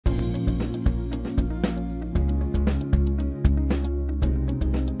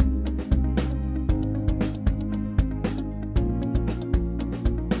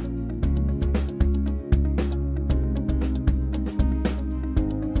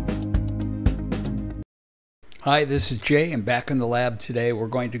Hi, this is Jay, and back in the lab today we're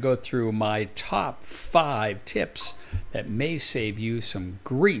going to go through my top 5 tips that may save you some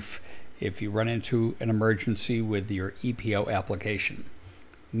grief if you run into an emergency with your ePO application.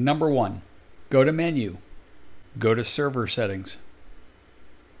 Number 1, go to Menu, go to Server Settings,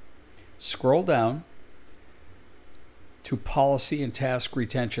 scroll down to Policy and Task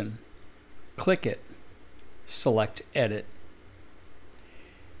Retention, click it, select Edit.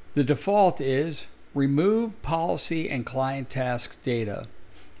 The default is remove policy and client task data.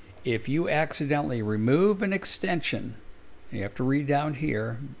 If you accidentally remove an extension, you have to read down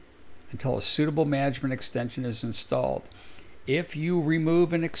here until a suitable management extension is installed. If you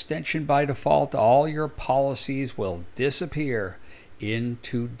remove an extension by default, all your policies will disappear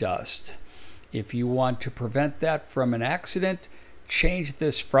into dust. If you want to prevent that from an accident, change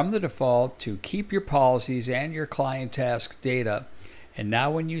this from the default to keep your policies and your client task data. And now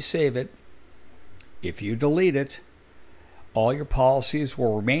when you save it, if you delete it, all your policies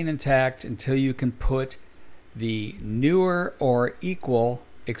will remain intact until you can put the newer or equal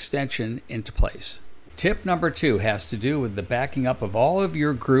extension into place. Tip number 2 has to do with the backing up of all of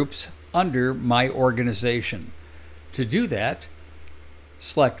your groups under My Organization. To do that,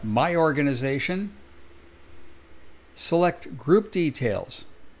 select My Organization, select Group Details,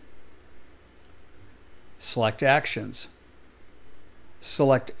 select Actions,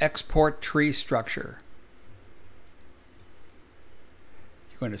 select Export Tree Structure.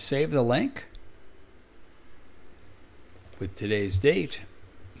 You're going to save the link with today's date.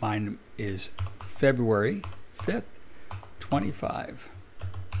 Mine is February 5th, 25.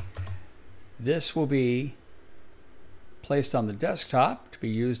 This will be placed on the desktop to be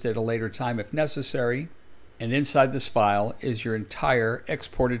used at a later time if necessary, and inside this file is your entire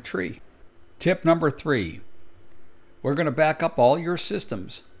exported tree. Tip number 3. We're going to back up all your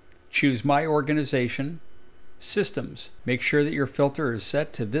systems. Choose My Organization, Systems. Make sure that your filter is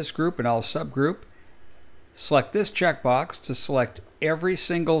set to this group and all subgroup. Select this checkbox to select every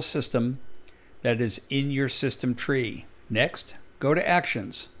single system that is in your system tree. Next, go to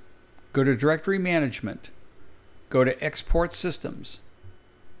Actions. Go to Directory Management. Go to Export Systems.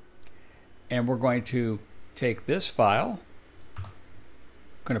 And we're going to take this file. I'm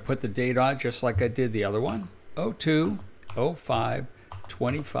going to put the date on it just like I did the other one.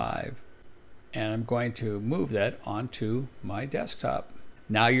 02/05/25, and I'm going to move that onto my desktop.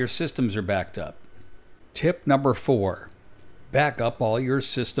 Now your systems are backed up. Tip number 4, back up all your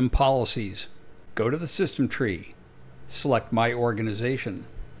system policies. Go to the system tree, select My Organization,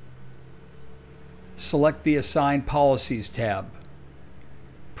 select the Assign Policies tab,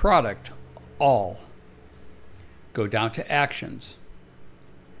 Product, All. Go down to Actions,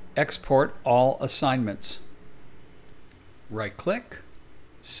 Export All Assignments. Right-click,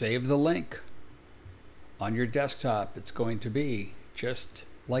 save the link. On your desktop, it's going to be just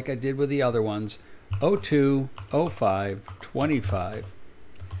like I did with the other ones, 02/05/25.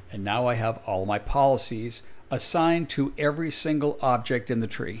 And now I have all my policies assigned to every single object in the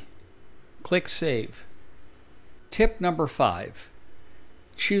tree. Click Save. Tip number 5,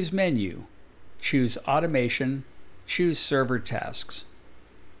 choose Menu, choose Automation, choose Server Tasks.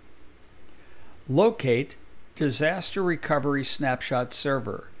 Locate Disaster Recovery Snapshot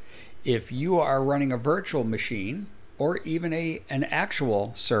Server. If you are running a virtual machine or even an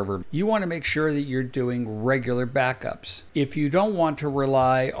actual server, you want to make sure that you're doing regular backups. If you don't want to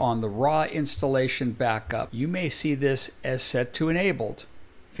rely on the raw installation backup, you may see this as set to enabled.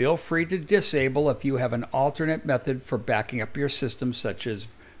 Feel free to disable if you have an alternate method for backing up your system, such as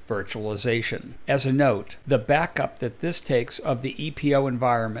virtualization. As a note, the backup that this takes of the ePO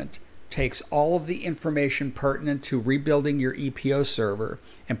environment takes all of the information pertinent to rebuilding your ePO server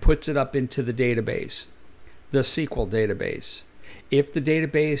and puts it up into the database, the SQL database. If the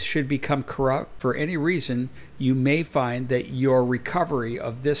database should become corrupt for any reason, you may find that your recovery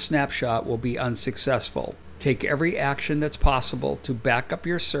of this snapshot will be unsuccessful. Take every action that's possible to back up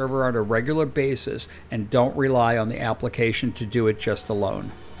your server on a regular basis, and don't rely on the application to do it just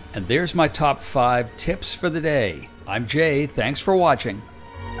alone. And there's my top 5 tips for the day. I'm Jay, thanks for watching.